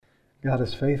God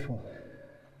is faithful.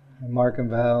 And Mark and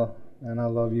Val, and I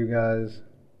love you guys.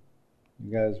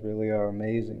 You guys really are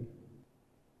amazing.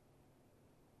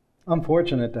 I'm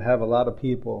fortunate to have a lot of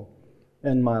people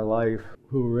in my life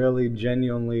who really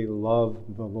genuinely love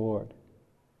the Lord.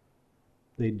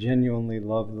 They genuinely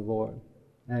love the Lord.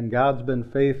 And God's been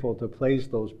faithful to place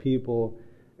those people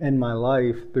in my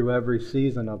life through every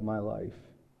season of my life.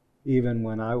 Even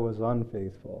when I was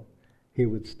unfaithful, He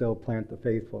would still plant the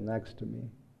faithful next to me.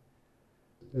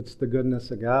 It's the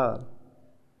goodness of God.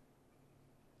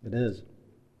 It is.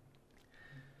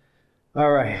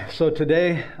 All right, so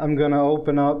today I'm going to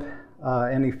open up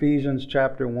in Ephesians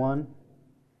chapter 1.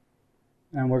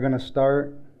 And we're going to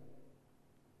start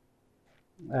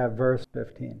at verse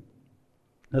 15.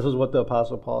 This is what the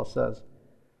Apostle Paul says.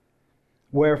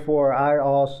 Wherefore I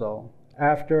also,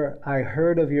 after I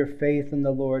heard of your faith in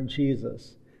the Lord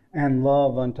Jesus, and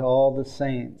love unto all the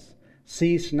saints,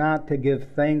 cease not to give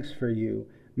thanks for you,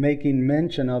 making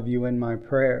mention of you in my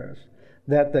prayers,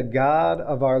 that the God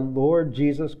of our Lord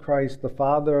Jesus Christ, the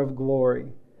Father of glory,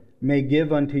 may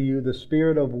give unto you the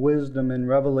spirit of wisdom and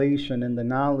revelation in the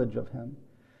knowledge of Him,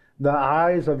 the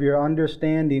eyes of your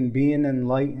understanding being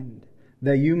enlightened,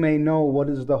 that you may know what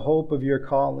is the hope of your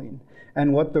calling,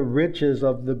 and what the riches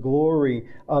of the glory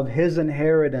of His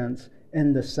inheritance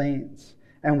in the saints,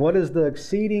 and what is the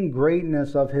exceeding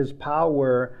greatness of His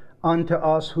power unto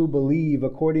us who believe,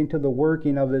 according to the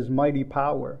working of His mighty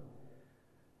power.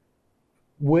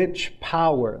 Which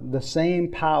power, the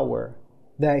same power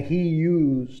that He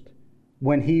used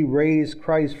when He raised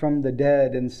Christ from the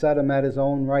dead and set Him at His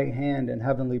own right hand in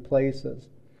heavenly places,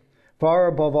 far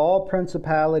above all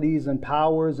principalities and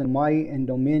powers and might and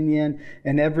dominion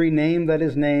and every name that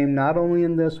is named, not only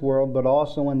in this world, but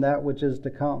also in that which is to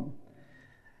come,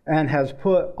 and has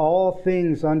put all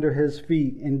things under His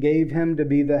feet, and gave Him to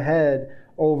be the head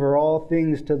over all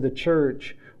things to the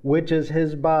church, which is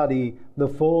His body, the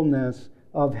fullness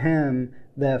of Him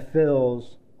that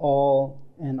fills all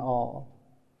in all.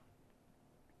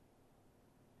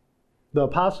 The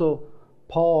Apostle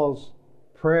Paul's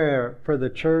prayer for the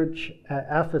church at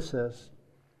Ephesus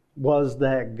was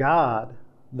that God,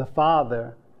 the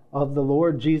Father of the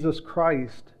Lord Jesus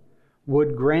Christ,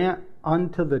 would grant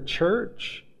unto the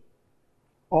church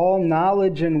all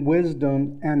knowledge and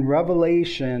wisdom and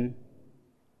revelation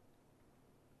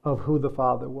of who the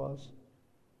Father was.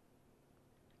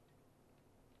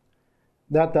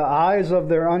 That the eyes of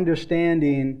their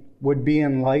understanding would be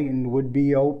enlightened, would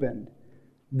be opened,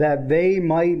 that they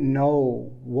might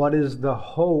know what is the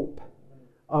hope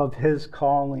of His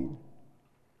calling.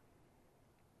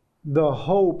 The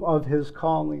hope of His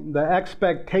calling, the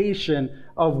expectation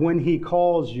of when He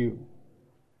calls you.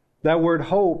 That word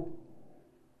hope,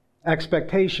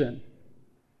 expectation.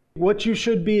 What you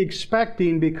should be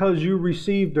expecting because you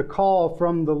received a call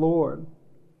from the Lord.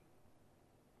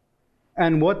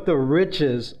 And what the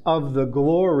riches of the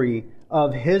glory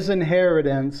of His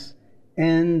inheritance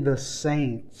in the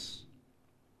saints.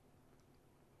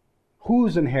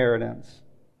 Whose inheritance?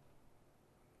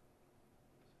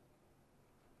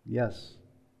 Yes,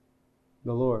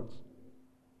 the Lord's.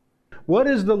 What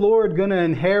is the Lord going to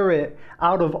inherit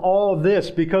out of all this?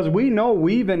 Because we know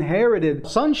we've inherited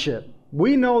sonship.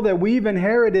 We know that we've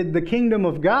inherited the kingdom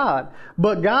of God.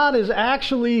 But God is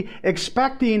actually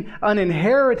expecting an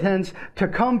inheritance to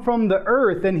come from the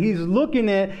earth. And He's looking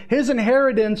at His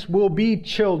inheritance will be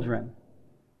children.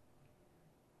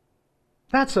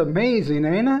 That's amazing,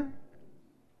 ain't it?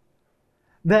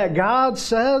 That God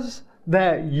says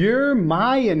that you're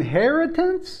my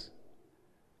inheritance?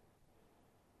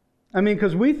 I mean,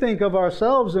 because we think of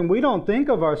ourselves, and we don't think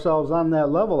of ourselves on that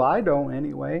level. I don't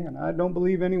anyway, and I don't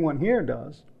believe anyone here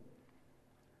does.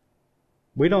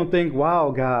 We don't think,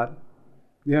 wow, God,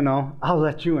 I'll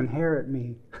let you inherit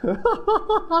me.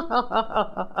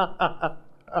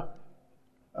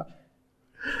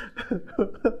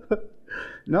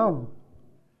 No.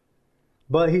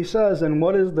 But He says, and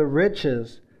what is the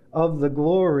riches of the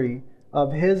glory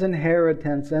of His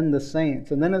inheritance in the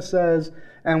saints? And then it says,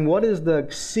 and what is the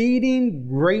exceeding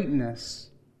greatness,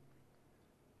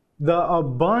 the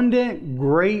abundant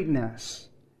greatness,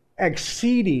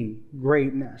 exceeding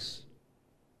greatness.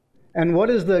 And what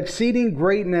is the exceeding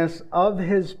greatness of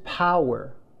His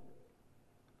power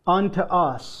unto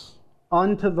us,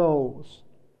 unto those,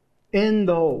 in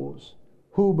those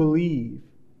who believe?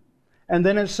 And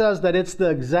then it says that it's the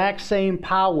exact same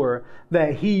power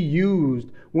that He used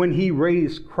when He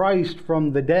raised Christ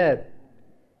from the dead.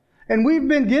 And we've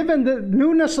been given the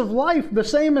newness of life, the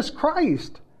same as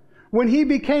Christ, when He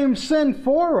became sin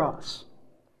for us.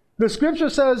 The Scripture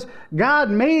says God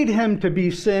made Him to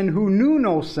be sin who knew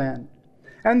no sin.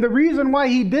 And the reason why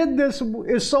he did this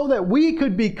is so that we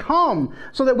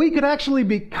could actually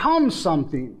become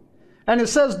something. And it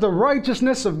says the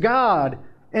righteousness of God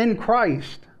in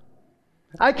Christ.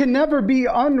 I can never be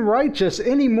unrighteous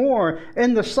anymore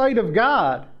in the sight of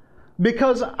God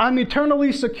because I'm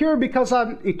eternally secure, because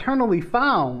I'm eternally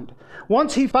found.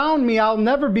 Once he found me, I'll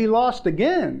never be lost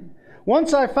again.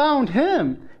 Once I found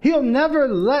him, he'll never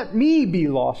let me be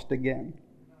lost again.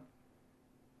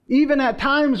 Even at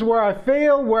times where I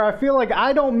fail, where I feel like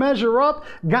I don't measure up,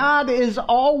 God is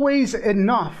always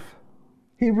enough.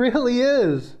 He really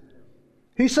is.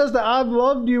 He says that I've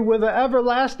loved you with an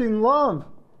everlasting love.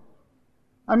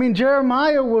 I mean,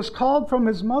 Jeremiah was called from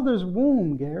his mother's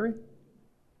womb, Gary.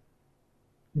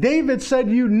 David said,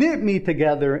 you knit me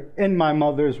together in my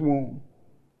mother's womb.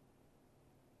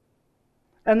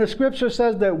 And the scripture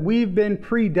says that we've been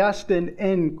predestined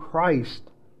in Christ.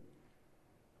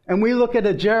 And we look at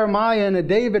a Jeremiah and a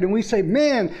David and we say,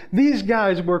 man, these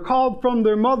guys were called from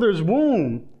their mother's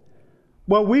womb.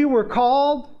 Well, we were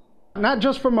called not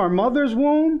just from our mother's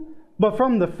womb, but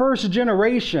from the first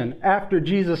generation after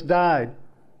Jesus died.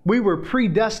 We were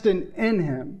predestined in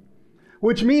him,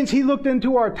 which means he looked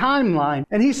into our timeline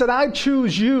and he said, I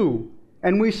choose you.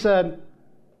 And we said,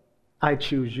 I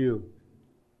choose you.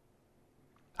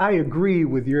 I agree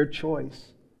with your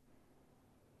choice.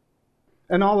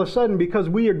 And all of a sudden, because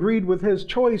we agreed with his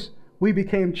choice, we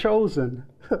became chosen.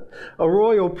 A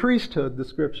royal priesthood, the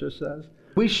scripture says.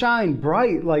 We shine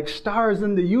bright like stars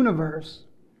in the universe.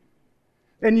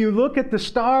 And you look at the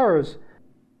stars,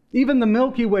 even the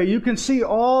Milky Way, you can see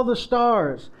all the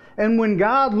stars. And when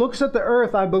God looks at the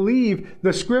earth, I believe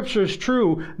the scripture is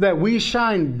true that we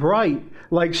shine bright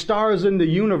like stars in the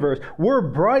universe. We're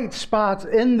bright spots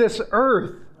in this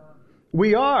earth.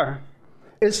 We are.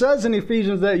 It says in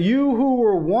Ephesians that you who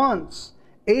were once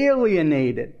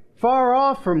alienated, far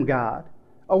off from God,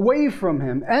 away from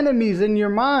him, enemies in your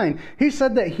mind, he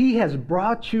said that he has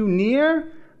brought you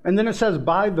near. And then it says,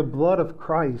 by the blood of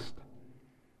Christ.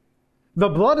 The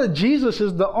blood of Jesus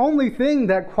is the only thing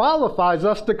that qualifies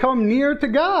us to come near to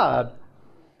God.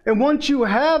 And once you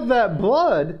have that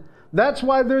blood, that's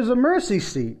why there's a mercy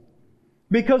seat.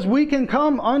 Because we can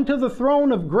come unto the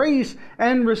throne of grace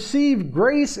and receive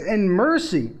grace and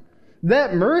mercy.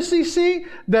 That mercy seat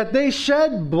that they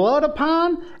shed blood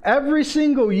upon every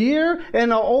single year in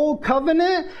the old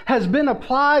covenant has been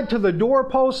applied to the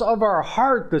doorposts of our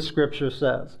heart, the scripture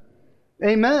says.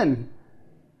 Amen.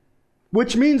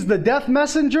 Which means the death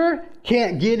messenger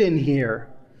can't get in here.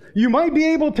 You might be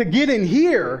able to get in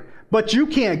here, but you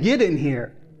can't get in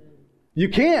here. You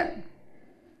can't.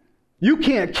 You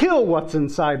can't kill what's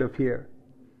inside of here.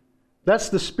 That's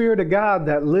the Spirit of God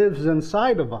that lives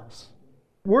inside of us.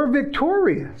 We're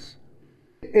victorious.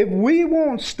 If we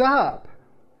won't stop,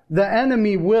 the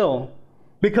enemy will,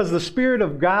 because the Spirit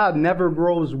of God never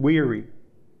grows weary.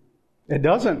 It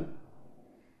doesn't.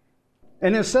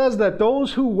 And it says that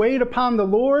those who wait upon the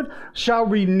Lord shall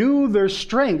renew their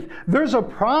strength. There's a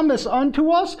promise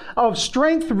unto us of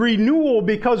strength renewal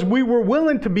because we were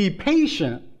willing to be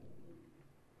patient.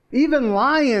 Even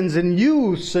lions and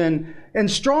youths and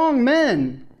strong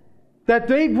men, that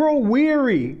they grow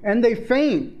weary and they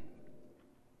faint.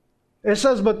 It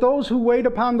says, but those who wait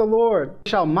upon the Lord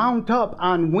shall mount up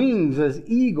on wings as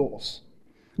eagles.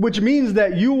 Which means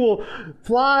that you will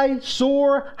fly,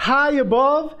 soar high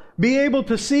above, be able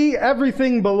to see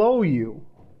everything below you.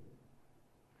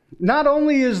 Not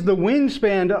only is the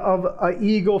wingspan of an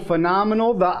eagle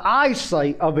phenomenal, the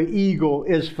eyesight of an eagle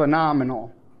is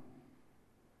phenomenal.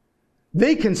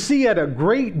 They can see at a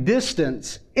great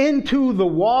distance into the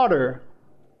water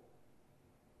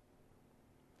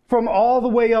from all the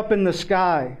way up in the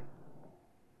sky,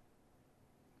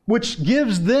 which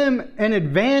gives them an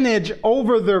advantage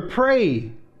over their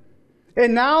prey.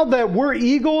 And now that we're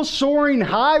eagles soaring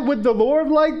high with the Lord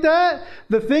like that,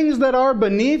 the things that are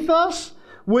beneath us,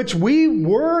 which we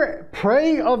were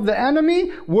prey of the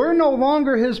enemy, we're no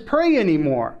longer his prey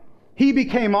anymore. He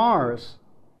became ours.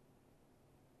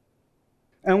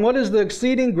 And what is the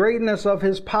exceeding greatness of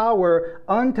his power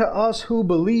unto us who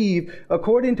believe,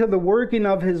 according to the working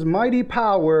of his mighty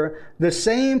power, the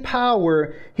same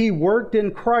power he worked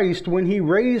in Christ when he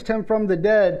raised him from the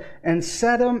dead and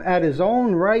set him at his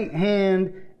own right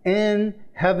hand in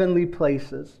heavenly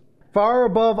places, far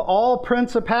above all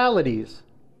principalities.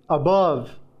 Above.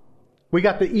 We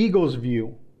got the eagle's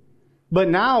view. But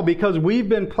now, because we've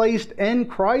been placed in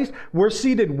Christ, we're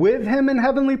seated with him in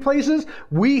heavenly places,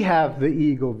 we have the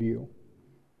eagle view.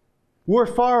 We're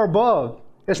far above.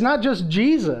 It's not just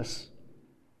Jesus.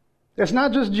 It's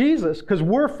not just Jesus, because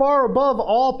we're far above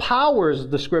all powers,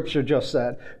 the scripture just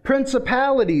said.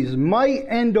 Principalities, might,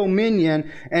 and dominion,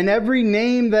 and every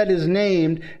name that is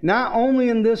named, not only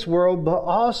in this world, but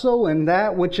also in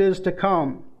that which is to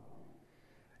come.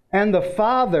 And the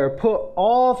Father put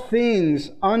all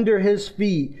things under his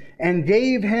feet, and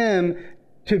gave him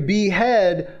to be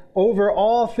head over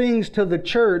all things to the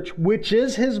church, which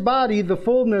is his body, the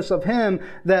fullness of him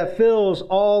that fills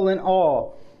all in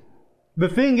all. The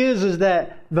thing is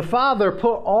that the Father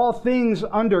put all things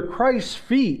under Christ's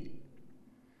feet.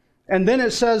 And then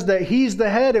it says that he's the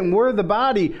head and we're the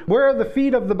body. Where are the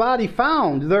feet of the body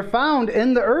found? They're found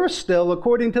in the earth still,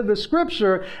 according to the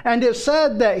scripture. And it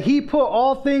said that he put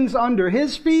all things under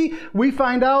his feet. We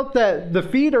find out that the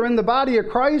feet are in the body of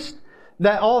Christ,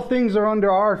 that all things are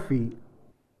under our feet.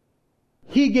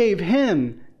 He gave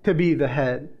him to be the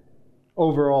head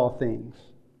over all things.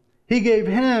 He gave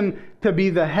him to be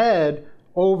the head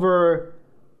over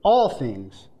all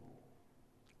things.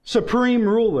 Supreme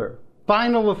ruler,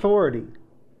 final authority.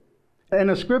 And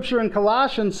a scripture in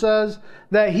Colossians says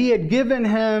that he had given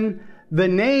him the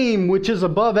name which is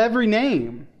above every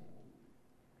name.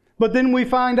 But then we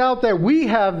find out that we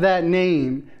have that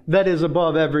name that is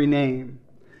above every name.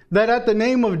 That at the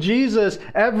name of Jesus,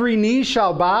 every knee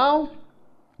shall bow,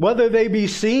 whether they be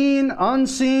seen,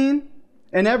 unseen,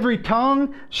 and every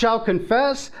tongue shall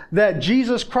confess that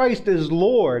Jesus Christ is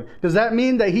Lord. Does that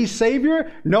mean that he's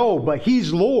Savior? No, but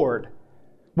he's Lord.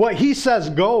 What he says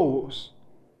goes.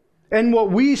 And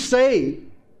what we say,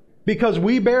 because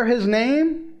we bear his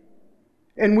name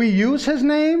and we use his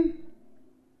name,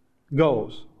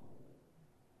 goes.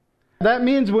 That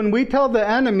means when we tell the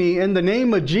enemy in the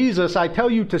name of Jesus, I tell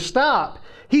you to stop,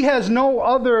 he has no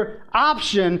other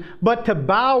option but to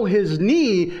bow his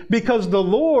knee, because the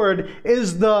Lord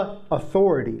is the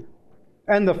authority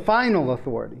and the final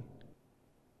authority.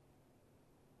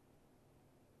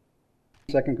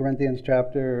 2 Corinthians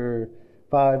chapter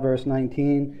 5, verse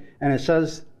 19, and it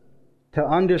says to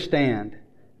understand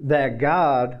that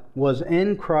God was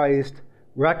in Christ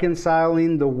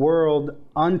reconciling the world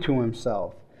unto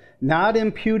himself, not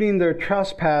imputing their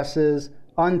trespasses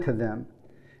unto them,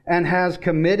 and has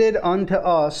committed unto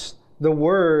us the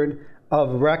word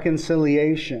of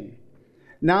reconciliation.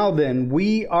 Now then,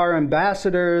 we are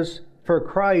ambassadors for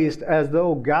Christ, as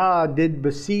though God did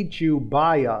beseech you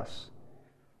by us.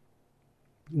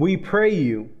 We pray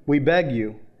you, we beg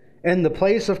you, in the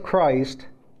place of Christ.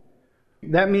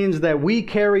 That means that we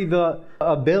carry the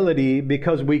ability,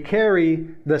 because we carry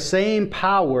the same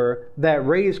power that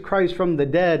raised Christ from the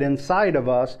dead inside of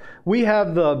us. We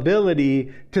have the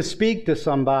ability to speak to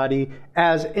somebody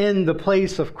as in the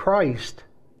place of Christ.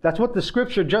 That's what the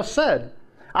scripture just said.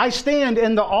 I stand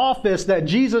in the office that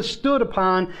Jesus stood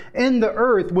upon in the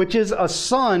earth, which is a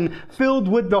son filled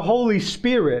with the Holy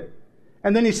Spirit.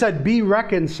 And then he said, be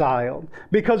reconciled,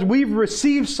 because we've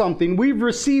received something. We've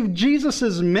received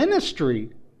Jesus' ministry.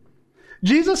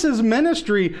 Jesus'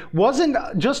 ministry wasn't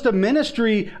just a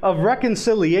ministry of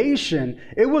reconciliation.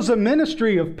 It was a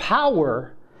ministry of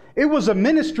power. It was a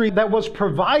ministry that was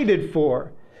provided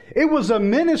for. It was a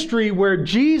ministry where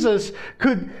Jesus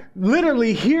could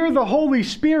literally hear the Holy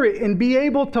Spirit and be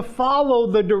able to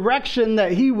follow the direction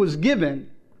that he was given.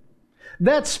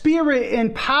 That Spirit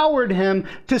empowered him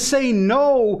to say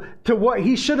no to what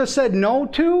he should have said no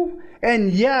to,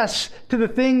 and yes to the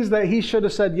things that he should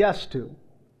have said yes to.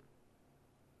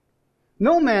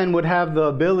 No man would have the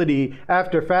ability,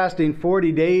 after fasting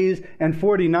 40 days and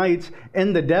 40 nights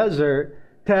in the desert,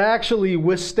 to actually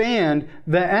withstand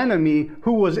the enemy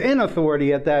who was in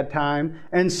authority at that time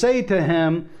and say to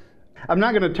him, I'm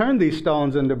not going to turn these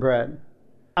stones into bread.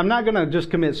 I'm not going to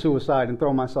just commit suicide and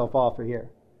throw myself off of here.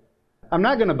 I'm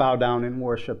not going to bow down and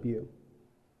worship you.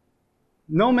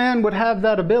 No man would have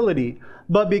that ability.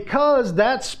 But because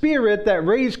that Spirit that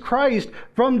raised Christ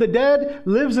from the dead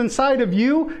lives inside of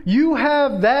you, you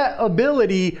have that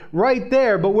ability right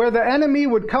there. But where the enemy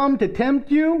would come to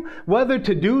tempt you, whether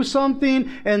to do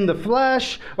something in the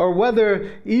flesh, or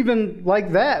whether even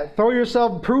like that, throw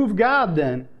yourself, prove God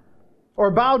then,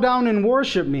 or bow down and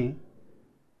worship me.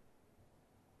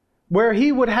 Where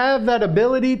he would have that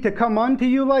ability to come unto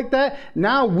you like that,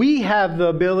 now we have the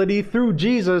ability through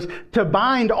Jesus to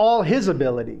bind all his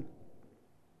ability.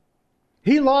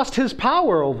 He lost his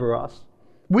power over us.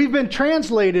 We've been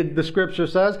translated, the scripture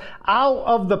says, out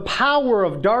of the power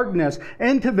of darkness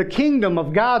into the kingdom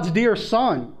of God's dear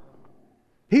Son.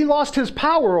 He lost his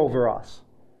power over us.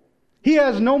 He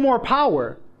has no more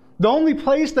power. The only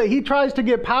place that he tries to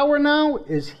get power now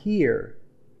is here.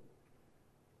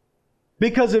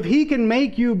 Because if he can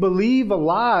make you believe a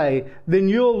lie, then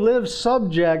you'll live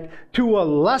subject to a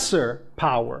lesser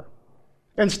power,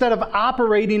 instead of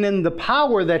operating in the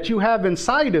power that you have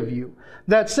inside of you.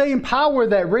 That same power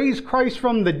that raised Christ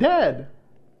from the dead.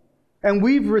 And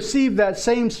we've received that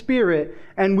same Spirit,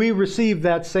 and we received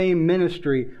that same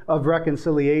ministry of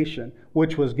reconciliation,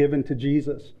 which was given to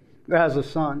Jesus as a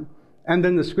son. And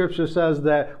then the scripture says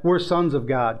that we're sons of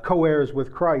God, co-heirs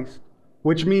with Christ,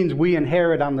 which means we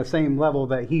inherit on the same level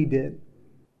that he did.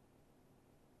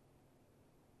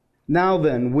 Now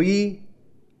then, we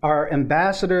are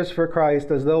ambassadors for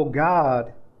Christ, as though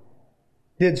God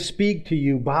did speak to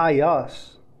you by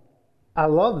us. I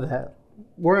love that.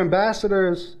 We're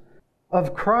ambassadors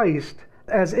of Christ,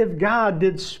 as if God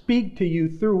did speak to you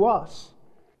through us.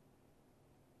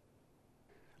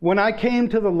 When I came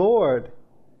to the Lord,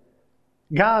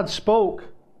 God spoke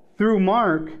through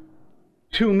Mark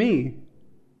to me,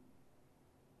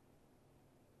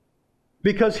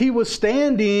 because he was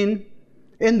standing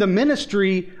in the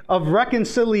ministry of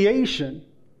reconciliation.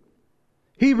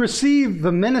 He received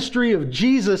the ministry of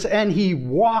Jesus and he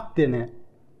walked in it.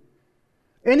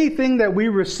 Anything that we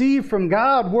receive from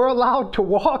God, we're allowed to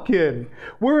walk in.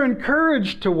 We're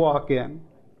encouraged to walk in.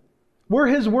 We're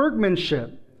his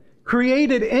workmanship,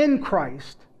 created in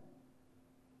Christ.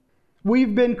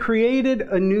 We've been created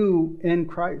anew in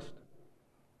Christ.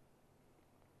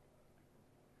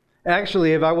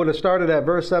 Actually, if I would have started at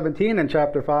verse 17 in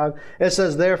chapter 5, it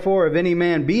says, "Therefore, if any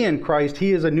man be in Christ,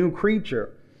 he is a new creature.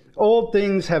 Old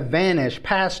things have vanished,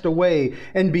 passed away,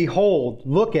 and behold,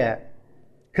 look at,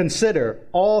 consider,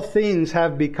 all things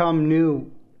have become new."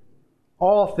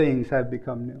 All things have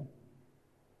become new.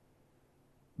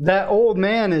 That old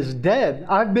man is dead.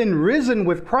 I've been risen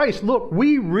with Christ. Look,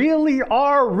 we really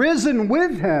are risen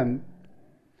with him.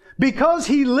 Because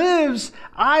he lives,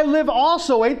 I live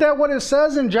also. Ain't that what it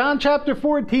says in John chapter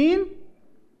 14?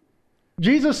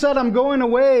 Jesus said, "I'm going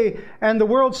away and the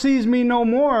world sees me no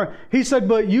more." He said,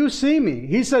 "But you see me."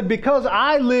 He said, "Because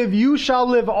I live, you shall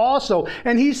live also."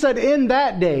 And he said, "In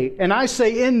that day," and I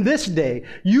say in this day,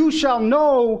 "you shall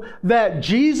know that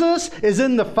Jesus is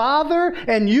in the Father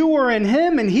and you are in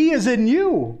him and he is in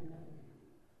you."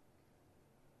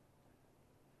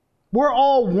 We're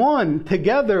all one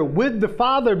together with the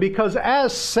Father, because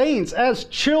as saints, as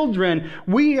children,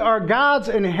 we are God's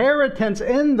inheritance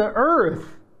in the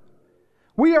earth.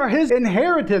 We are his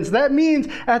inheritance. That means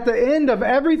at the end of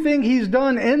everything he's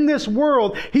done in this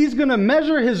world, he's going to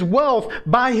measure his wealth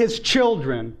by his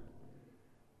children.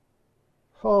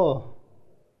 Oh,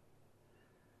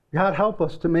 God help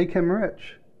us to make him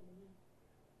rich.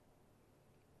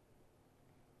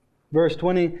 Verse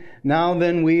 20, "Now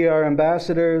then we are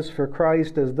ambassadors for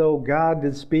Christ, as though God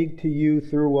did speak to you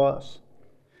through us.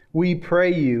 We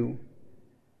pray you,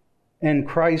 in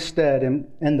Christ's stead,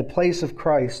 in the place of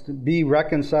Christ, be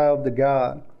reconciled to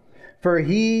God. For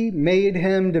he made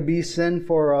him to be sin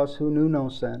for us who knew no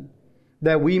sin,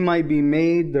 that we might be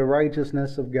made the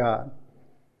righteousness of God."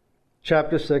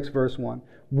 Chapter 6, verse 1.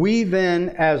 "We then,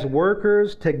 as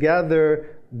workers together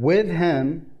with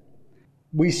him,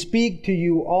 we speak to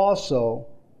you also,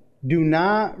 do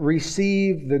not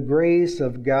receive the grace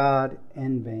of God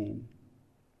in vain."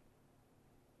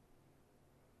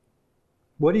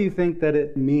 What do you think that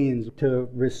it means to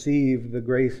receive the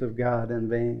grace of God in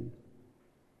vain?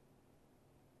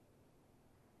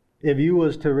 If you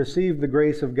was to receive the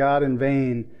grace of God in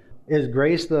vain, is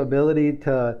grace the ability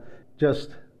to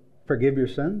just forgive your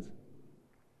sins?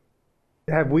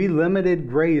 Have we limited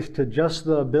grace to just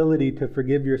the ability to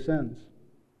forgive your sins?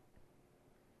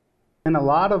 In a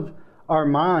lot of our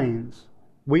minds,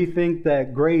 we think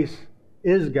that grace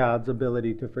is God's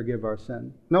ability to forgive our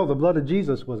sin. No, the blood of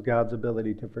Jesus was God's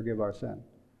ability to forgive our sin.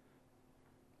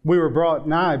 We were brought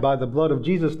nigh by the blood of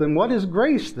Jesus. Then what is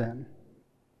grace then?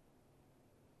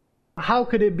 How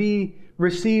could it be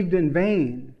received in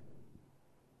vain?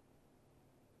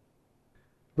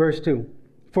 Verse 2,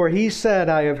 "For he said,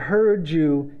 I have heard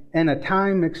you in a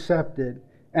time accepted,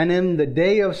 and in the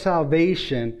day of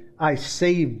salvation I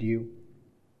saved you.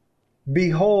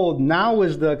 Behold, now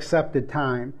is the accepted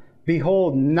time.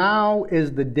 Behold, now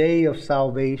is the day of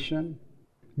salvation.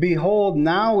 Behold,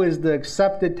 now is the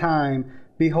accepted time.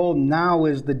 Behold, now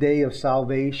is the day of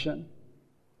salvation."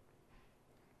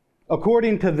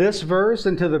 According to this verse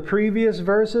and to the previous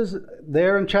verses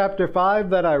there in chapter 5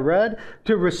 that I read,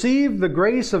 to receive the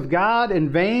grace of God in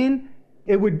vain,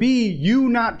 it would be you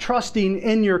not trusting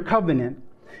in your covenant.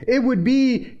 It would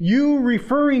be you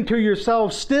referring to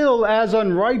yourself still as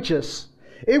unrighteous.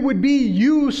 It would be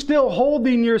you still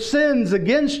holding your sins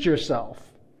against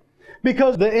yourself.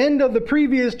 Because the end of the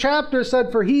previous chapter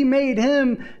said, for he made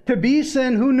him to be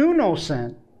sin who knew no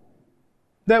sin,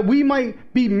 that we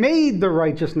might be made the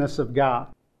righteousness of God.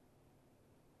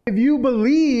 If you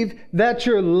believe that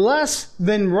you're less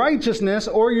than righteousness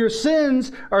or your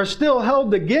sins are still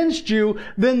held against you,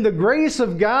 then the grace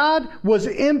of God was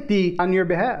empty on your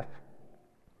behalf.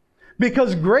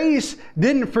 Because grace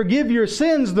didn't forgive your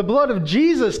sins, the blood of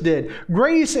Jesus did.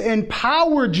 Grace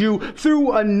empowered you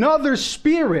through another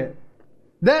Spirit.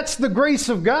 That's the grace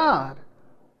of God.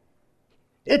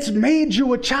 It's made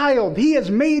you a child. He has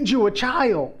made you a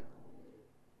child.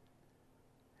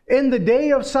 In the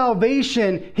day of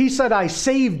salvation, He said, I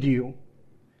saved you.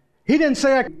 He didn't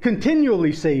say, I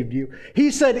continually saved you. He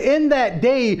said, in that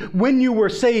day when you were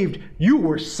saved, you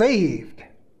were saved.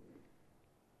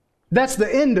 That's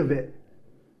the end of it.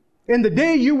 In the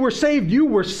day you were saved, you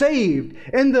were saved.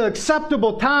 In the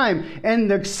acceptable time.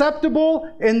 And the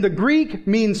acceptable in the Greek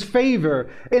means favor.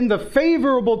 In the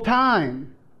favorable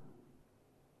time.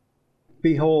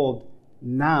 Behold,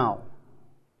 now.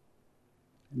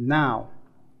 Now.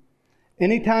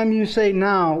 Anytime you say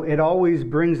now, it always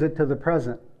brings it to the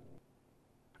present.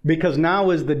 Because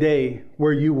now is the day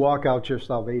where you walk out your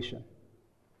salvation.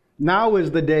 Now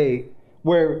is the day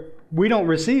where we don't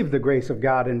receive the grace of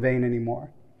God in vain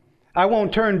anymore. I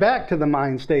won't turn back to the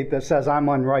mind state that says I'm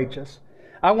unrighteous.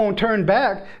 I won't turn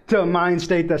back to a mind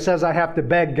state that says I have to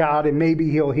beg God and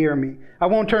maybe He'll hear me. I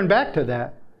won't turn back to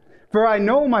that. For I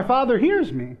know my Father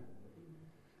hears me.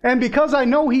 And because I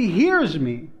know He hears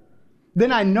me,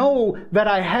 then I know that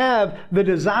I have the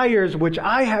desires which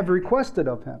I have requested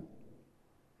of Him.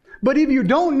 But if you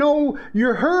don't know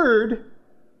you're heard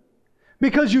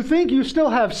because you think you still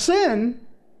have sin,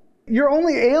 you're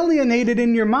only alienated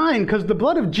in your mind because the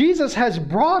blood of Jesus has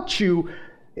brought you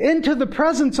into the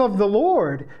presence of the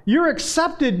Lord. You're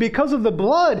accepted because of the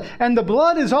blood, and the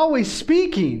blood is always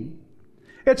speaking.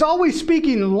 It's always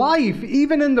speaking life,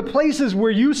 even in the places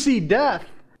where you see death.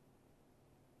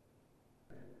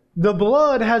 The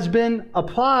blood has been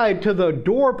applied to the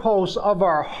doorposts of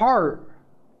our heart.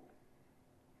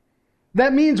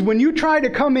 That means when you try to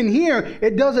come in here,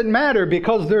 it doesn't matter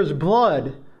because there's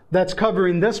blood that's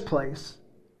covering this place.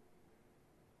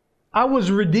 I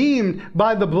was redeemed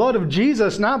by the blood of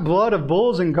Jesus, not blood of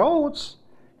bulls and goats.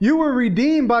 You were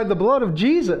redeemed by the blood of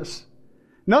Jesus.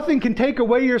 Nothing can take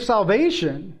away your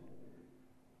salvation.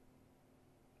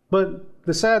 But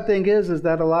the sad thing is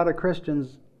that a lot of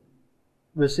Christians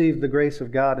receive the grace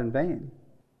of God in vain.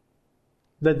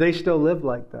 That they still live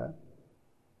like that.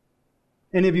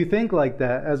 And if you think like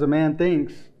that, as a man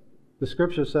thinks, the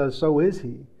Scripture says, so is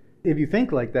he. If you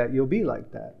think like that, you'll be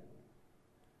like that.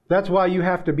 That's why you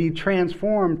have to be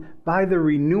transformed by the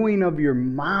renewing of your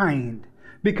mind.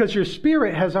 Because your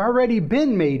spirit has already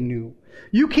been made new.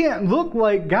 You can't look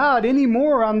like God any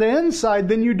more on the inside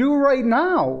than you do right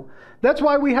now. That's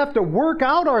why we have to work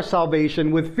out our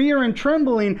salvation with fear and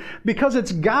trembling, because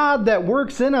it's God that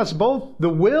works in us both the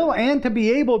will and to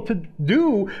be able to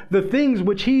do the things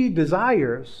which He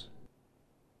desires.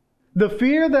 The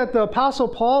fear that the Apostle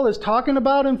Paul is talking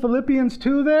about in Philippians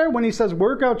 2 there, when he says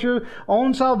work out your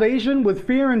own salvation with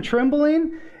fear and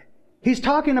trembling, he's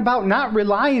talking about not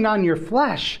relying on your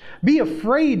flesh. Be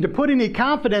afraid to put any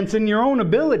confidence in your own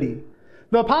ability.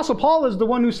 The Apostle Paul is the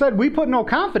one who said we put no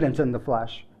confidence in the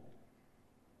flesh.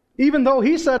 Even though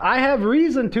he said, I have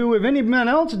reason to, if any man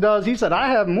else does, he said, I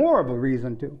have more of a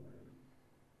reason to.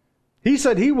 He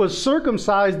said he was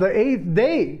circumcised the 8th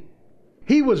day.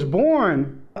 He was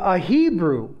born a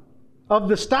Hebrew of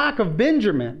the stock of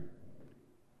Benjamin.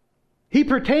 He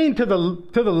pertained to the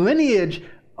lineage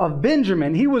of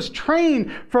Benjamin. He was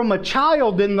trained from a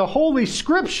child in the Holy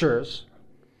Scriptures.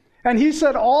 And he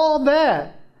said all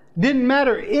that didn't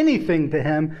matter anything to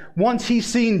him once he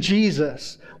seen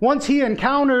Jesus. Once he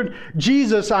encountered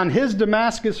Jesus on his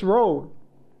Damascus road,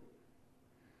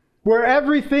 where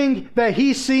everything that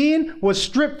he seen was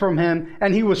stripped from him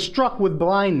and he was struck with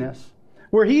blindness,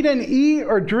 where he didn't eat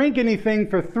or drink anything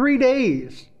for 3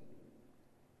 days.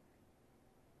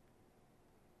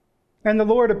 And the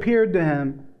Lord appeared to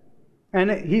him, and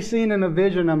he seen in a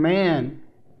vision a man.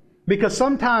 Because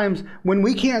sometimes when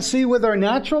we can't see with our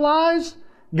natural eyes,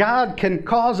 God can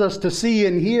cause us to see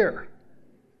and hear.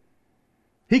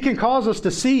 He can cause us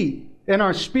to see in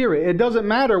our spirit. It doesn't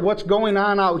matter what's going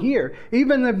on out here,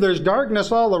 even if there's darkness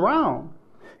all around.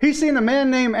 He's seen a man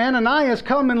named Ananias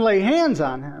come and lay hands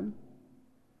on him.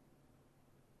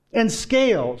 And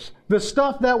scales, the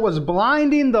stuff that was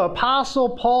blinding the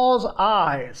Apostle Paul's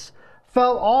eyes,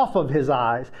 fell off of his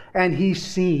eyes, and he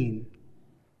seen.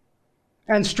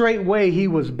 And straightway he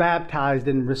was baptized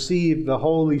and received the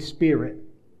Holy Spirit.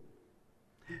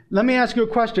 Let me ask you a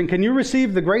question. Can you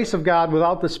receive the grace of God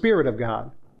without the Spirit of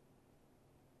God?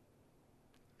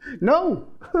 No.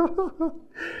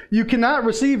 You cannot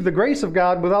receive the grace of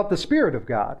God without the Spirit of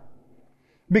God.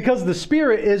 Because the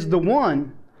Spirit is the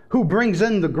one who brings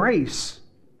in the grace.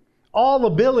 All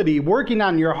ability working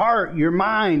on your heart, your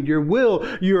mind, your will,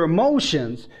 your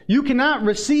emotions. You cannot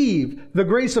receive the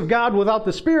grace of God without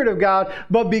the Spirit of God,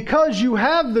 but because you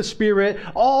have the Spirit,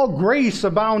 all grace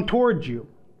abound towards you.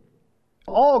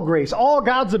 All grace, all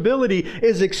God's ability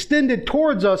is extended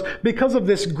towards us because of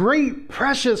this great,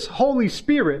 precious Holy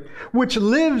Spirit, which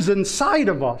lives inside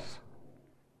of us.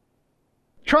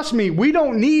 Trust me, we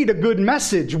don't need a good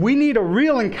message. We need a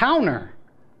real encounter.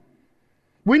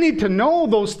 We need to know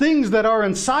those things that are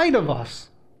inside of us.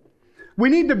 We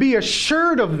need to be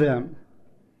assured of them.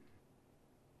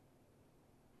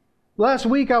 Last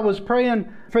week I was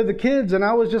praying for the kids and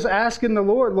I was just asking the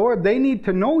Lord, they need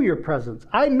to know your presence.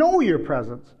 I know your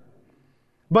presence.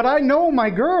 But I know my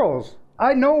girls.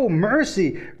 I know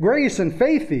Mercy, Grace, and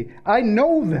Faithy. I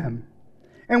know them.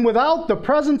 And without the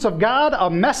presence of God, a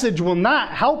message will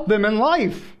not help them in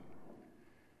life.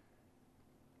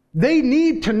 They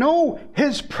need to know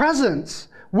His presence.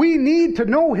 We need to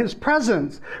know His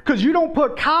presence. Because you don't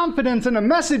put confidence in a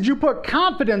message, you put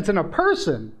confidence in a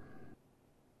person.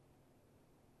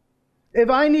 If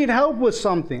I need help with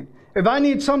something, if I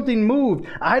need something moved,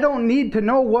 I don't need to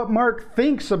know what Mark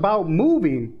thinks about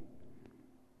moving.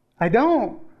 I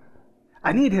don't.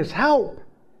 I need his help.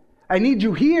 I need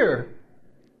you here.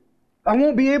 I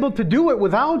won't be able to do it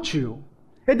without you.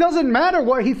 It doesn't matter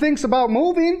what he thinks about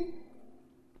moving.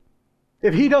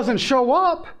 If he doesn't show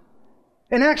up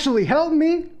and actually help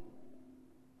me.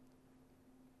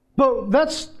 But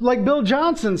that's like Bill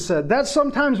Johnson said, that's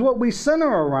sometimes what we center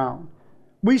around.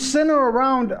 We center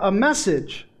around a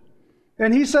message.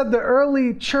 And he said the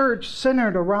early church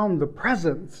centered around the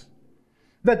presence.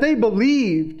 That they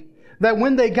believed that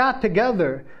when they got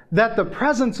together, that the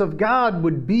presence of God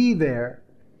would be there.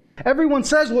 Everyone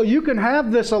says, well, you can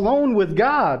have this alone with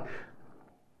God.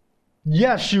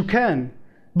 Yes, you can.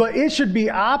 But it should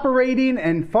be operating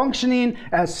and functioning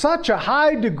at such a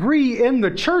high degree in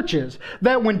the churches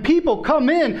that when people come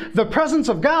in, the presence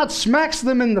of God smacks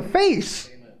them in the face.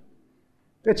 Amen.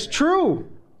 It's true.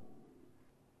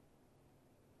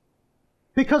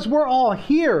 Because we're all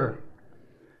here.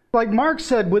 Like Mark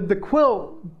said, with the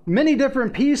quilt, many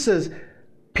different pieces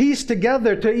pieced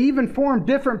together to even form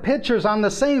different pictures on the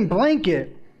same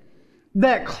blanket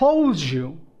that clothes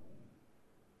you.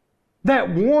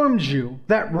 That warms you,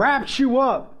 that wraps you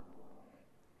up.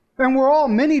 And we're all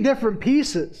many different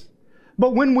pieces.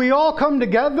 But when we all come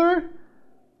together,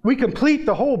 we complete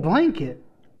the whole blanket.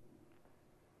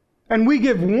 And we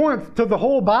give warmth to the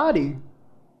whole body.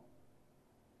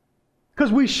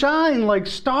 Because we shine like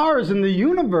stars in the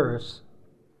universe.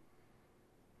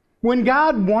 When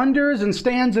God wonders and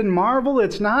stands in marvel,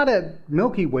 it's not at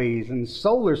Milky Ways and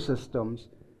solar systems.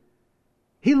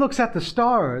 He looks at the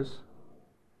stars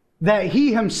that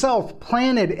He Himself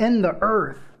planted in the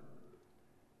earth.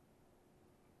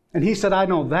 And He said, I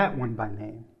know that one by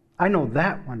name. I know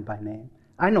that one by name.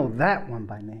 I know that one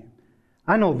by name.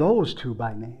 I know those two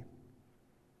by name.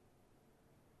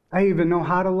 I even know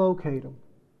how to locate them.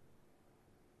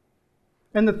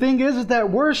 And the thing is that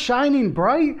we're shining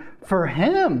bright for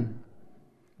Him.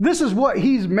 This is what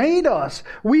He's made us.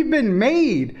 We've been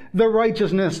made the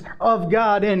righteousness of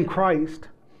God in Christ.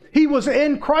 He was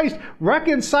in Christ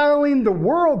reconciling the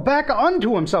world back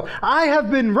unto Himself. I have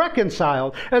been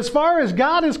reconciled. As far as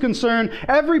God is concerned,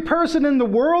 every person in the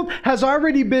world has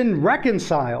already been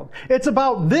reconciled. It's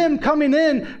about them coming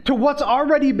in to what's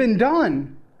already been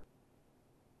done.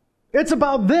 It's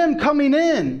about them coming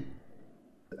in,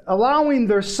 allowing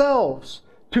themselves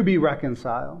to be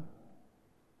reconciled.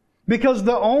 Because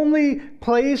the only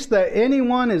place that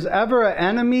anyone is ever an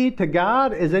enemy to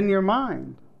God is in your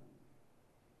mind.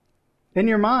 In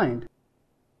your mind.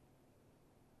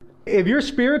 If you're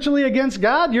spiritually against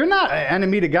God, you're not an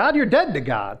enemy to God, you're dead to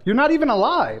God. You're not even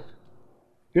alive.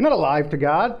 You're not alive to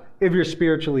God if you're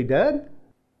spiritually dead.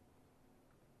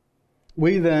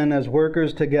 We then, as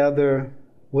workers together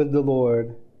with the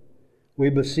Lord, we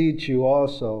beseech you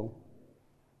also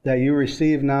that you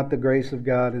receive not the grace of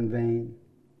God in vain.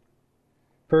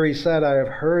 For He said, I have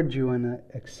heard you in an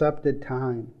accepted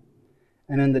time,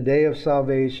 and in the day of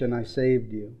salvation I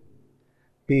saved you.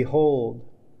 Behold,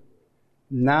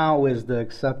 now is the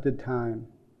accepted time.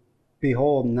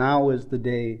 Behold, now is the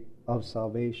day of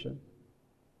salvation.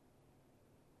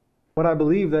 What I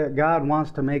believe that God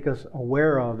wants to make us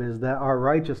aware of is that our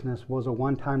righteousness was a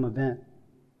one-time event.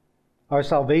 Our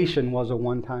salvation was a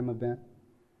one-time event.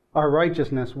 Our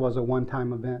righteousness was a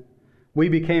one-time event. We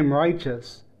became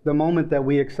righteous the moment that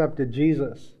we accepted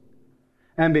Jesus.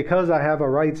 And because I have a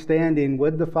right standing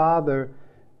with the Father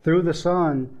through the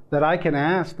Son, that I can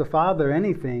ask the Father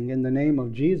anything in the name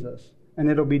of Jesus, and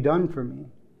it'll be done for me.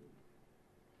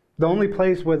 The only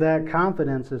place where that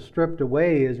confidence is stripped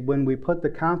away is when we put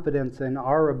the confidence in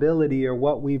our ability or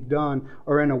what we've done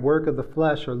or in a work of the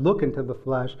flesh or look into the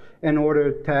flesh in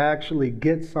order to actually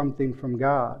get something from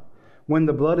God. When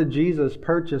the blood of Jesus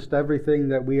purchased everything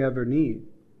that we ever need.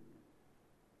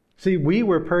 See, we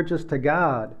were purchased to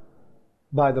God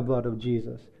by the blood of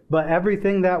Jesus. But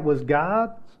everything that was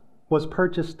God's was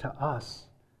purchased to us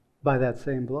by that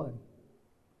same blood.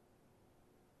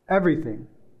 Everything.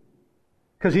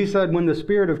 Because he said, when the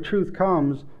Spirit of truth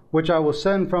comes, which I will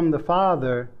send from the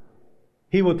Father,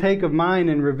 he will take of mine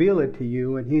and reveal it to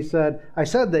you. And he said, I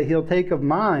said that he'll take of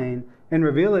mine and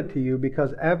reveal it to you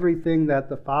because everything that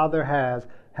the Father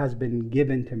has been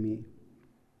given to me.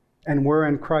 And we're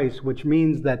in Christ, which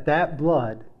means that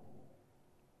blood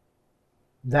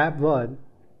that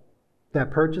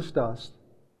purchased us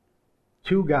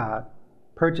to God,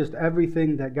 purchased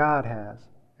everything that God has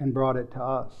and brought it to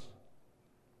us.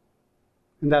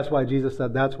 And that's why Jesus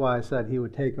said, that's why I said he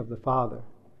would take of the Father.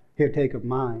 He would take of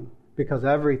mine, because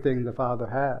everything the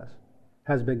Father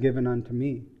has been given unto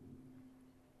me.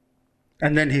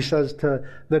 And then he says to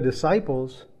the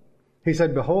disciples, he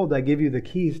said, behold, I give you the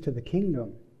keys to the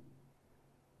kingdom.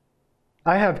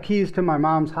 I have keys to my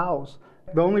mom's house.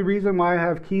 The only reason why I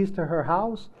have keys to her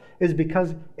house is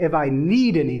because if I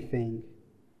need anything,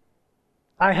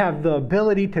 I have the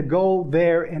ability to go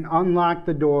there and unlock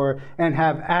the door and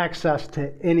have access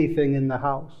to anything in the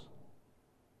house.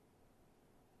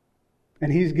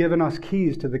 And he's given us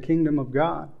keys to the kingdom of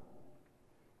God.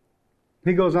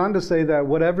 He goes on to say that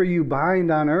whatever you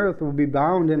bind on earth will be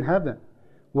bound in heaven.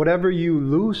 Whatever you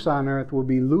loose on earth will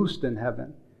be loosed in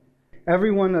heaven.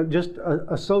 Everyone just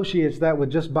associates that with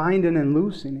just binding and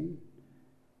loosening.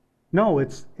 No,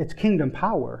 it's kingdom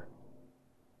power.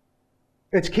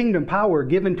 It's kingdom power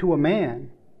given to a man.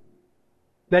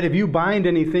 That if you bind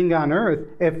anything on earth,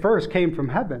 it first came from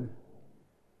heaven.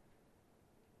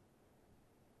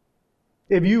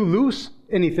 If you loose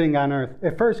anything on earth,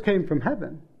 it first came from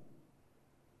heaven.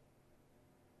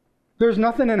 There's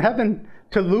nothing in heaven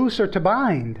to loose or to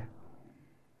bind.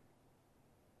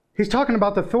 He's talking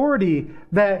about the authority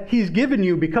that he's given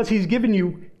you because he's given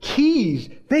you keys.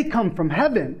 They come from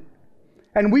heaven.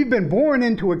 And we've been born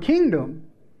into a kingdom.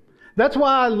 That's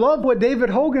why I love what David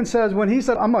Hogan says when he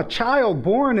said, I'm a child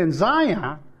born in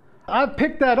Zion. I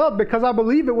picked that up because I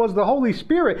believe it was the Holy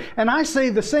Spirit. And I say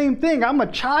the same thing. I'm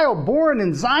a child born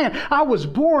in Zion. I was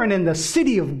born in the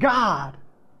city of God.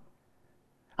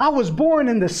 I was born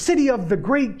in the city of the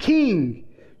great King.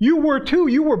 You were too.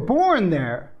 You were born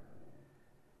there.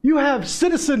 You have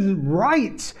citizen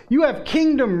rights. You have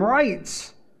kingdom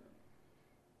rights.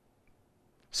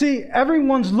 See,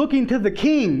 everyone's looking to the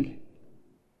King.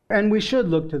 And we should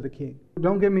look to the King.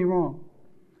 Don't get me wrong.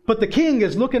 But the King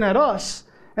is looking at us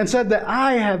and said that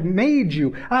I have made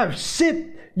you. I have set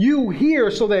you here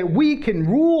so that we can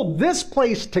rule this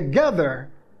place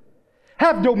together.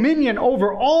 Have dominion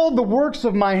over all the works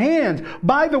of my hands.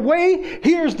 By the way,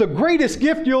 here's the greatest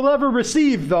gift you'll ever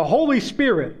receive, the Holy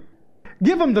Spirit.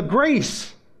 Give them the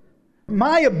grace.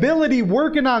 My ability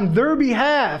working on their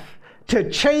behalf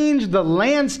to change the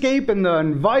landscape and the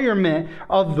environment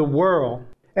of the world.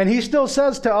 And he still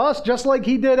says to us, just like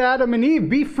he did Adam and Eve,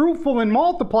 be fruitful and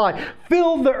multiply.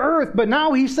 Fill the earth. But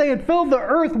now he's saying, fill the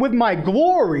earth with my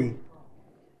glory.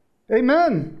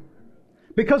 Amen.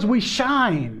 Because we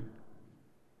shine.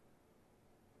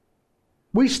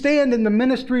 We stand in the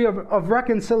ministry of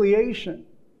reconciliation.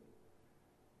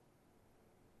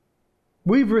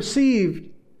 We've received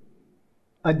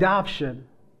adoption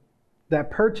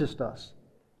that purchased us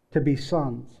to be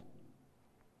sons.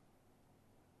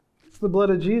 It's the blood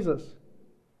of Jesus.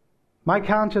 My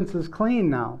conscience is clean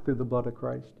now through the blood of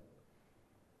Christ.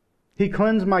 He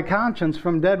cleansed my conscience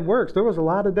from dead works. There was a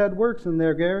lot of dead works in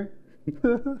there, Gary.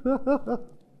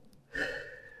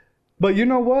 But you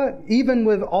know what? Even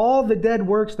with all the dead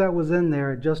works that was in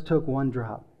there, it just took one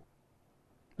drop.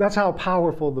 That's how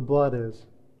powerful the blood is.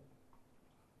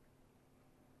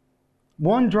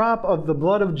 One drop of the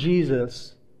blood of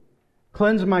Jesus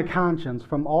cleansed my conscience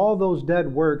from all those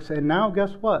dead works. And now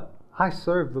guess what? I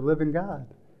serve the living God.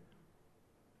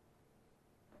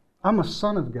 I'm a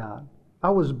son of God.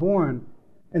 I was born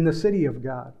in the city of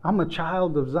God. I'm a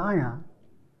child of Zion.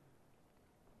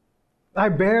 I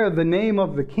bear the name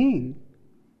of the King.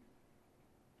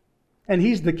 And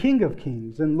He's the King of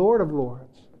kings and Lord of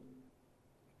lords.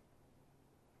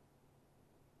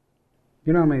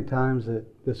 You know how many times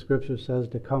that the Scripture says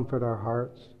to comfort our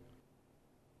hearts?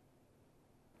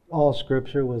 All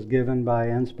Scripture was given by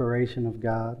inspiration of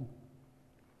God,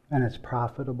 and it's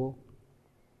profitable.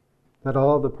 That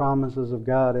all the promises of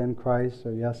God in Christ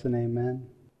are yes and amen.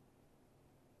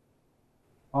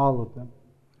 All of them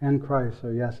in Christ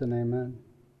are yes and amen.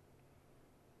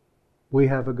 We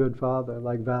have a good Father,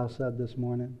 like Val said this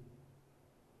morning.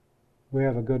 We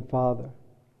have a good Father,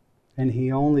 and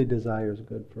He only desires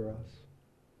good for us.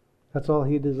 That's all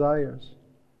He desires.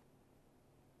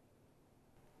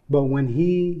 But when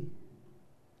He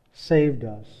saved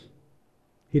us,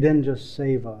 He didn't just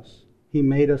save us. He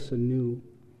made us anew.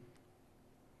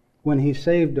 When He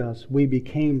saved us, we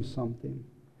became something.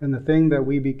 And the thing that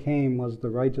we became was the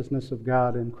righteousness of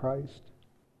God in Christ.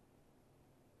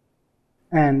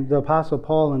 And the Apostle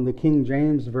Paul in the King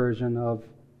James Version of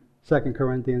 2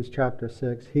 Corinthians chapter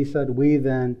 6, he said, "We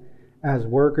then, as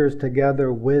workers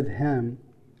together with Him,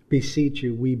 beseech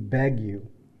you, we beg you,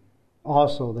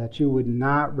 also that you would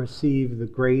not receive the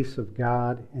grace of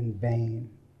God in vain."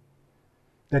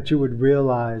 That you would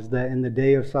realize that in the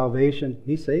day of salvation,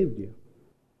 He saved you.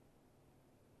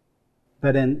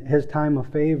 That in His time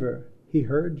of favor, He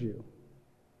heard you.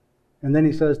 And then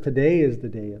He says, today is the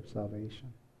day of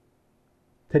salvation.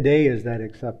 Today is that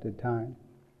accepted time.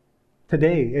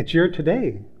 Today, it's your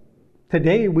today.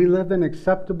 Today we live an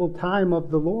acceptable time of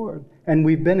the Lord, and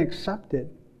we've been accepted.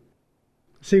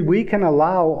 See, we can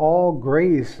allow all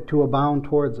grace to abound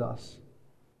towards us.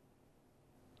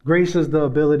 Grace is the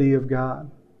ability of God.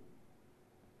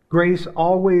 Grace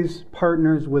always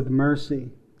partners with mercy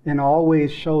and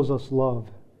always shows us love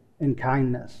and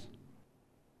kindness.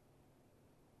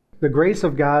 The grace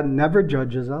of God never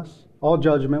judges us. All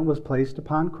judgment was placed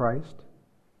upon Christ.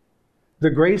 The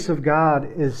grace of God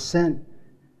is sent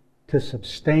to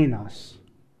sustain us.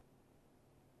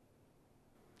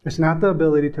 It's not the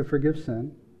ability to forgive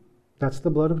sin. That's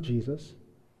the blood of Jesus.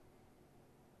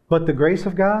 But the grace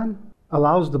of God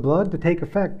allows the blood to take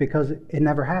effect because it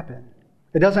never happened.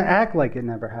 It doesn't act like it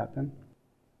never happened.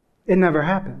 It never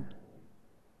happened.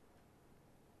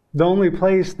 The only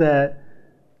place that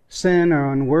sin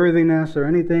or unworthiness or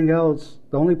anything else,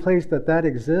 the only place that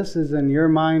exists is in your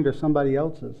mind or somebody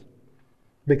else's.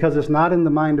 Because it's not in the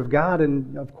mind of God,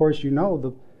 and of course you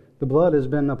know the blood has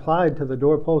been applied to the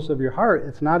doorposts of your heart.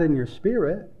 It's not in your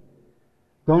spirit.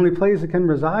 The only place it can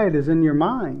reside is in your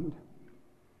mind.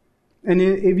 And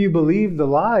if you believe the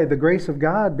lie, the grace of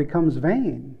God becomes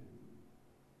vain.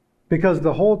 Because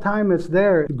the whole time it's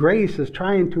there, grace is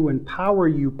trying to empower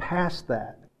you past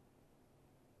that.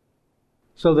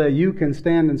 So that you can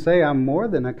stand and say, I'm more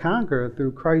than a conqueror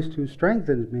through Christ who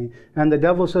strengthens me. And the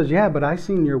devil says, yeah, but I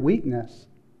seen your weakness.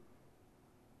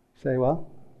 Say, well,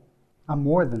 I'm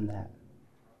more than that.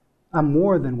 I'm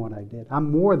more than what I did. I'm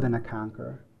more than a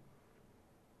conqueror.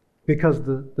 Because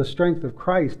the strength of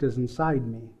Christ is inside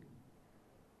me.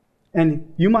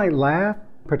 And you might laugh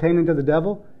pertaining to the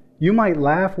devil. You might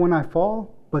laugh when I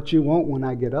fall, but you won't when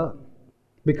I get up.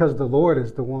 Because the Lord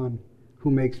is the one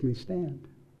who makes me stand.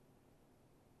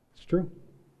 It's true.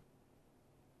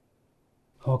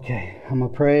 Okay, I'm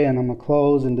going to pray and I'm going to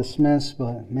close and dismiss,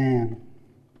 but man,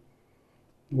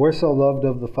 we're so loved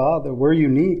of the Father. We're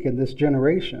unique in this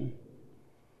generation.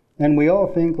 And we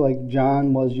all think like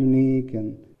John was unique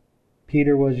and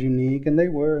Peter was unique, and they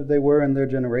were in their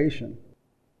generation.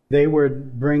 They were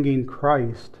bringing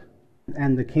Christ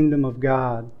and the kingdom of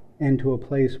God into a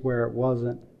place where it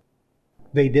wasn't.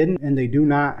 They didn't and they do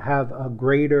not have a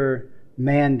greater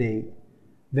mandate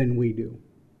than we do.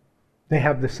 They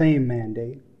have the same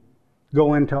mandate.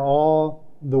 Go into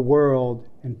all the world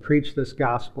and preach this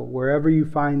gospel wherever you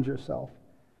find yourself.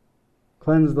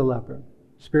 Cleanse the leper.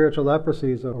 Spiritual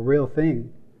leprosy is a real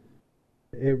thing.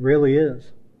 It really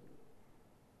is.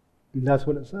 And that's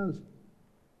what it says.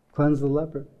 Cleanse the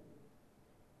leper.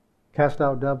 Cast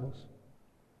out devils.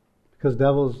 Because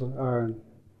devils are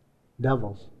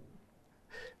devils.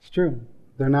 It's true.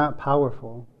 They're not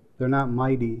powerful. They're not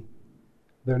mighty.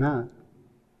 They're not.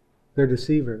 They're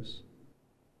deceivers.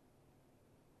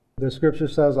 The scripture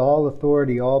says all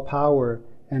authority, all power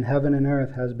in heaven and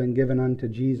earth has been given unto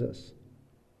Jesus.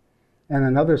 And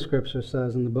another scripture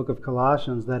says in the book of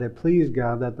Colossians that it pleased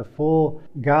God that the full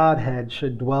Godhead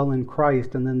should dwell in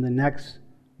Christ. And then the next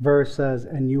verse says,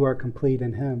 and you are complete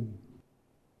in Him.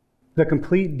 The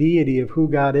complete deity of who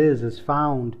God is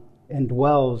found and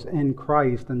dwells in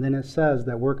Christ. And then it says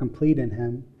that we're complete in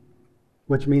Him,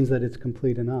 which means that it's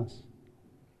complete in us.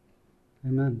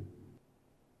 Amen.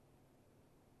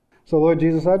 So Lord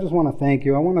Jesus, I just want to thank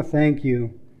you. I want to thank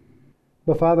you.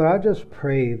 But Father, I just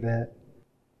pray that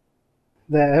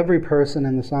that every person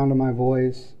in the sound of my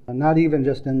voice, not even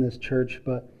just in this church,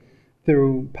 but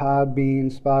through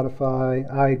Podbean, Spotify,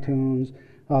 iTunes,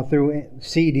 through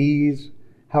CDs,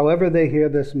 however they hear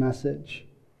this message,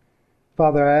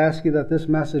 Father, I ask you that this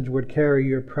message would carry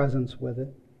your presence with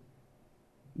it.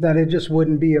 That it just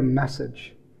wouldn't be a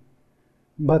message,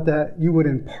 but that you would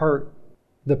impart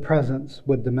the presence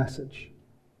with the message.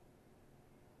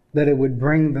 That it would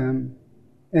bring them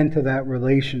into that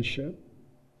relationship.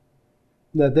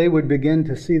 That they would begin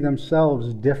to see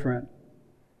themselves different,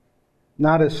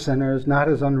 not as sinners, not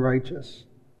as unrighteous.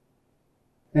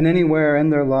 And anywhere in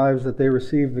their lives that they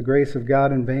receive the grace of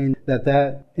God in vain,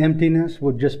 that emptiness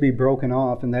would just be broken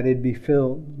off and that it'd be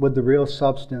filled with the real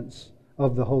substance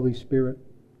of the Holy Spirit.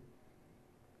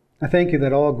 I thank you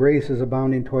that all grace is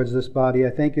abounding towards this body. I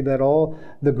thank you that all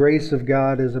the grace of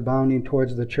God is abounding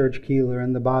towards the church Keeler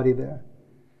and the body there.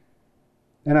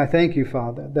 And I thank you,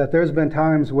 Father, that there's been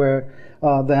times where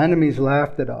the enemies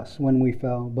laughed at us when we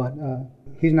fell, but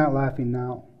He's not laughing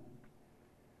now.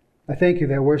 I thank you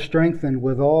that we're strengthened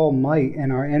with all might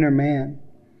in our inner man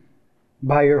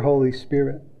by your Holy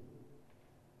Spirit.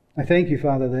 I thank you,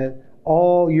 Father, that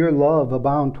all your love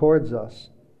abound towards us.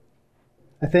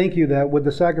 I thank you that with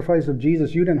the sacrifice of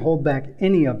Jesus, you didn't hold back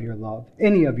any of your love,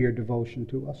 any of your devotion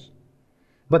to us.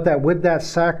 But that with that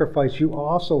sacrifice, you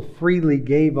also freely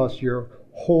gave us your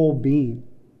whole being.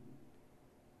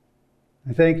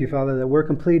 I thank you, Father, that we're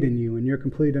complete in you and you're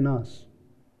complete in us.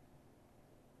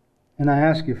 And I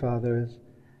ask you, Father,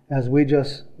 as we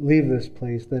just leave this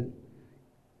place, that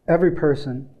every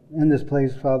person in this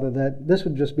place, Father, that this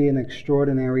would just be an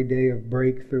extraordinary day of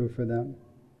breakthrough for them.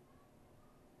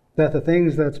 That the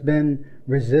things that's been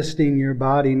resisting your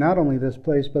body, not only this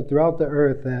place, but throughout the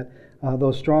earth, that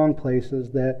those strong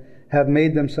places that have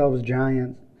made themselves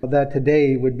giants, that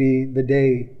today would be the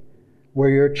day where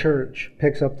your church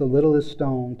picks up the littlest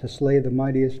stone to slay the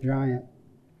mightiest giant.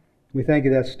 We thank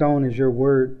you that stone is your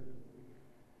word.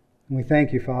 And we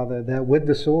thank you, Father, that with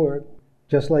the sword,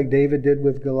 just like David did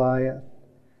with Goliath,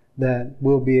 that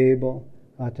we'll be able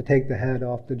to take the head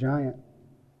off the giant,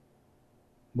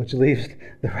 which leaves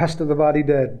the rest of the body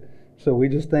dead. So we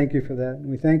just thank you for that. And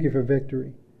we thank you for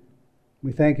victory.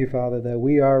 We thank you, Father, that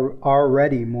we are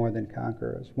already more than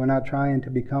conquerors. We're not trying to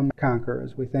become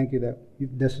conquerors. We thank you that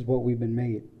this is what we've been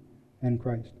made in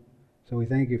Christ. So we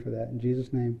thank you for that. In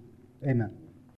Jesus' name, amen.